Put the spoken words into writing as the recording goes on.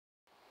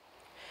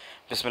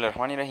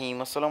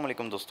बिस्मिल्लाहिर्रहमानिर्रहीम अस्सलाम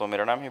वालेकुम दोस्तों,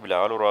 मेरा नाम है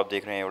बिलाल और आप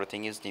देख रहे हैं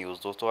एवरीथिंग इज़ न्यूज़।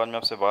 दोस्तों आज मैं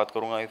आपसे बात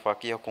करूंगा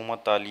वफाकी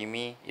हुकूमत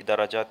तालीमी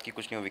इदाराजात की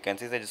कुछ न्यू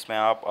वैकेंसीज़ है जिसमें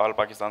आप ऑल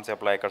पाकिस्तान से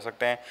अप्लाई कर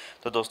सकते हैं।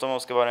 तो दोस्तों मैं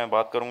उसके बारे में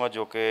बात करूंगा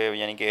जो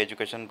कि यानी कि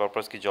एजुकेशन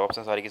पर्पज़ की जॉब्स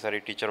हैं, सारी की सारी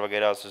टीचर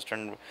वगैरह,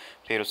 असिस्टेंट,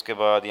 फिर उसके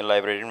बाद ये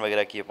लाइब्रेरियन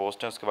वगैरह की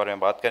पोस्ट हैं, उसके बारे में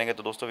बात करेंगे।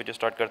 तो दोस्तों वीडियो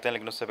स्टार्ट करते हैं,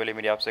 लेकिन उससे पहले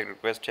मेरी आपसे एक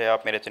रिक्वेस्ट है,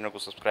 आप मेरे चैनल को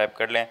सब्सक्राइब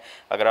कर लें।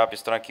 अगर आप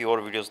इस तरह की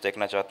और वीडियोज़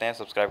देखना चाहते हैं,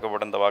 सब्सक्राइब का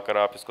बटन दबाकर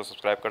आप इसको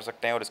सब्सक्राइब कर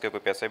सकते हैं और इसके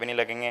कोई पैसे भी नहीं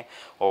लगेंगे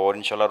और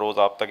इंशाल्लाह रोज़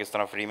आप तक इस तरह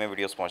फ्री में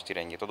वीडियोस पहुंचती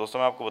रहेंगी। तो दोस्तों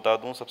मैं आपको बता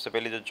दूं, सबसे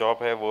पहले जो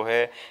जॉब है वो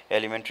है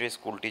एलिमेंट्री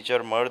स्कूल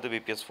टीचर मर्द,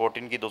 बीपीएस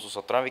 14 की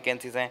 217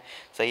 वैकेंसीज़ हैं,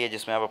 सही है,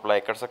 जिसमें आप अप्लाई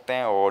कर सकते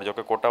हैं और जो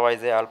कि कोटा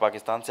वाइज है, ऑल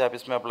पाकिस्तान से आप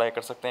इसमें अप्लाई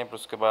कर सकते हैं। फिर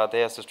उसके बाद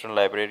है असिस्टेंट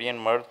लाइब्रेरियन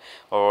मर्द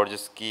और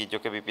जिसकी जो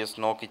कि बीपीएस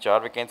 9 की 4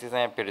 वैकेंसीज़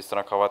हैं। फिर इस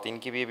तरह खवातीन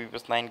की भी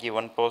बीपीएस 9 की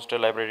 1 पोस्ट है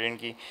लाइब्रेरियन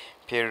की।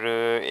 फिर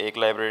एक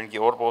लाइब्रेरियन की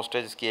और पोस्ट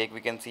है जिसकी एक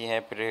वैकेंसी है।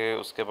 फिर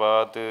उसके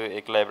बाद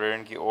एक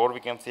लाइब्रेरियन की और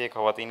वैकेंसी है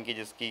खवातीन की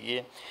जिसकी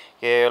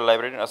कि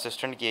लाइब्रेरियन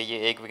असिस्टेंट की है,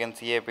 ये एक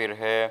वैकेंसी है। फिर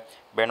है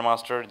बैंड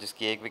मास्टर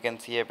जिसकी एक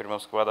वैकेंसी है। फिर मैं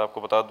उसके बाद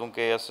आपको बता दूं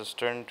कि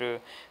असिस्टेंट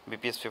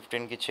बीपीएस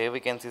 15 की 6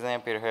 वैकेंसीज़ हैं।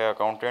 फिर है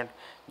अकाउंटेंट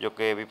जो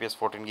कि बीपीएस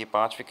 14 की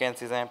 5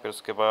 वैकेंसीज़ हैं। फिर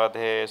उसके बाद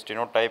है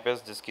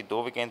स्टेनोटाइपिस्ट जिसकी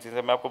 2 वैकेंसीज़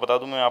हैं। मैं आपको बता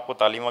दूं, मैं आपको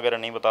तालीम वगैरह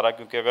नहीं बता रहा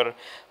क्योंकि अगर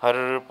हर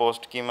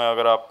पोस्ट की मैं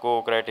अगर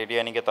आपको क्राइटेरिया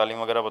यानी कि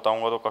तालीम वगैरह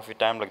बताऊँगा तो काफ़ी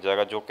टाइम लग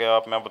जाएगा, जो कि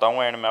आप मैं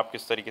बताऊँगा एंड में आप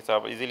किस तरीके से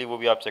आप इजीली वो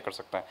भी आप चेक कर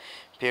सकते हैं।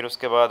 फिर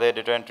उसके बाद है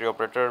डेटा एंट्री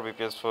ऑपरेटर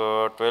बीपीएस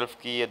 12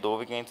 की ये 2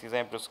 वैकेंसीज़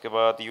हैं। फिर उसके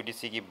बाद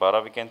यूडीसी की 12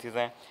 वैकेंसीज़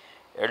हैं,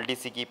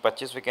 एलडीसी की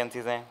 25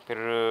 वैकेंसीज़ हैं। फिर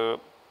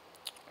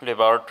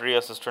लेबॉर्ट्री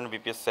असिस्टेंट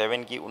बीपीएस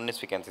 7 की 19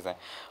 वैकेंसीज़ हैं।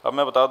 अब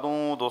मैं बता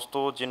दूं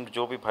दोस्तों,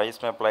 जो भी भाई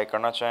इसमें अप्लाई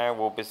करना चाहें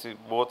वो बेसिक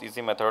बहुत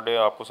इजी मेथड है,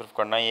 आपको सिर्फ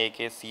करना ही है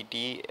कि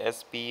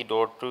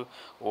ctsp.org.pk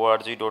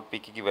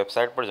की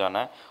वेबसाइट पर जाना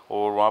है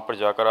और वहाँ पर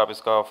जाकर आप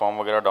इसका फॉर्म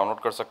वगैरह डाउनलोड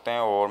कर सकते हैं।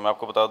 और मैं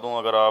आपको बता दूं,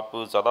 अगर आप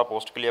ज़्यादा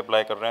पोस्ट के लिए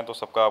अप्लाई कर रहे हैं तो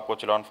सबका आपको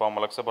चलान फॉर्म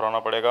अलग से भराना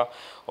पड़ेगा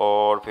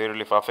और फिर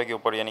लिफाफे के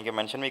ऊपर यानी कि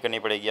मेंशन भी करनी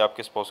पड़ेगी आप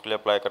किस पोस्ट के लिए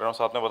अप्लाई कर रहे हो।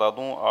 साथ में बता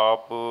दूं,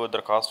 आप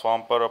दरखास्त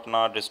फॉर्म पर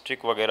अपना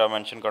डिस्ट्रिक्ट वगैरह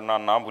मेंशन करना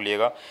ना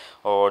भूलिएगा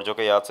और जो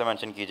कि याद से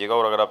मेंशन कीजिएगा।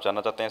 और अगर आप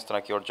जानना चाहते हैं इस तरह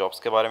की और जॉब्स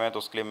के बारे में तो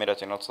उसके लिए मेरा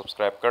चैनल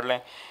सब्सक्राइब कर लें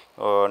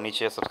और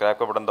नीचे सब्सक्राइब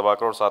का बटन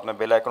दबाकर और साथ में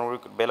बेल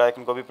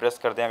आइकन को भी प्रेस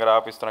कर दें अगर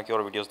आप इस तरह की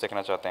और वीडियोस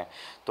देखना चाहते हैं।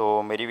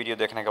 तो मेरी वीडियो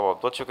देखने का बहुत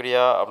बहुत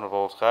शुक्रिया, अपना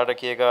बहुत ख्याल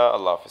रखिएगा।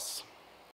 अल्लाह हाफ़िज़।